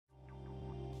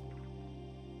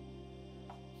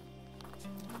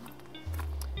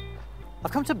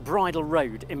I've come to Bridle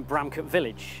Road in Bramcote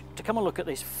Village to come and look at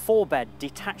this 4-bed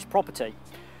detached property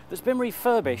that's been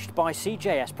refurbished by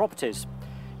CJS Properties.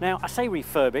 Now, I say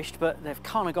refurbished, but they've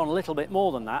kind of gone a little bit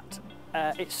more than that.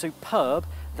 It's superb.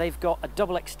 They've got a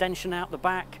double extension out the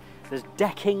back, there's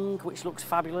decking, which looks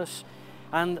fabulous,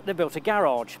 and they've built a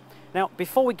garage. Now,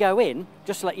 before we go in,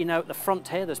 just to let you know, at the front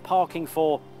here, there's parking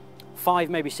for 5,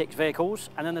 maybe 6 vehicles,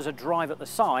 and then there's a drive at the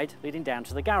side leading down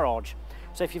to the garage.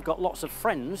 So if you've got lots of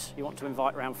friends you want to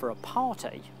invite around for a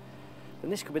party, then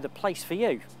this could be the place for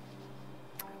you.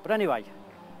 But anyway,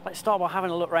 let's start by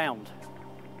having a look round.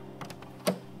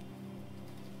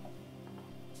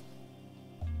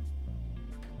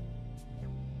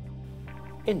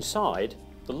 Inside,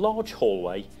 the large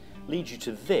hallway leads you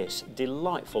to this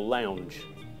delightful lounge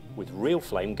with real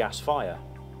flame gas fire.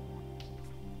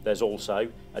 There's also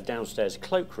a downstairs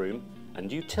cloakroom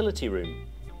and utility room.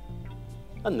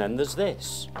 And then there's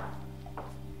this.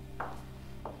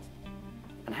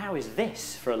 And how is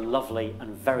this for a lovely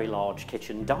and very large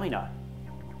kitchen diner?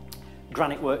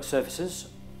 Granite work surfaces,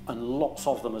 and lots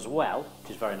of them as well,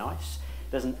 which is very nice.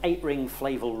 There's an 8-ring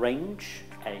Flavel range,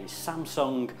 a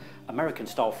Samsung American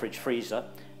style fridge freezer,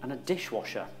 and a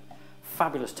dishwasher.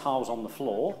 Fabulous tiles on the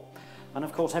floor, and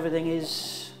of course everything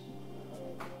is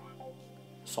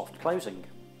soft closing.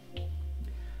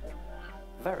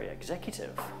 Very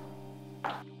executive.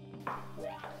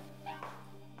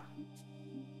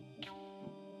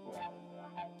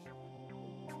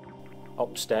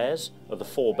 Upstairs are the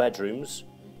 4 bedrooms,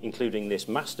 including this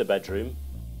master bedroom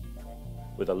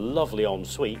with a lovely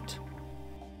ensuite.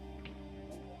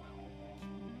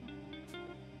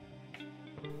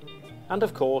 And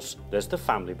of course, there's the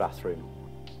family bathroom.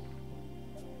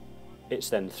 It's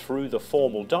then through the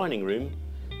formal dining room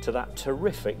to that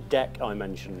terrific deck I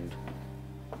mentioned.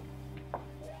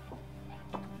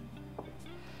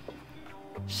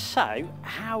 So,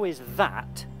 how is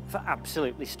that for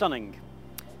absolutely stunning?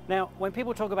 Now, when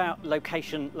people talk about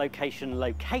location, location,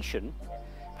 location,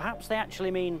 perhaps they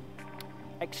actually mean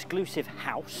exclusive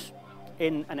house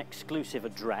in an exclusive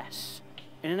address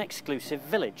in an exclusive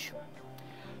village.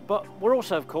 But we're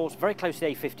also, of course, very close to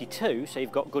the A52, so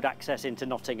you've got good access into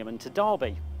Nottingham and to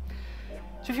Derby.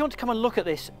 So if you want to come and look at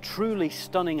this truly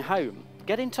stunning home,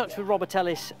 get in touch with Robert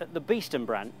Ellis at the Beeston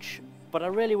branch, but I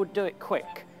really would do it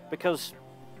quick, because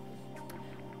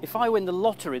if I win the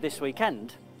lottery this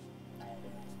weekend,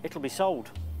 it'll be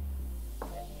sold.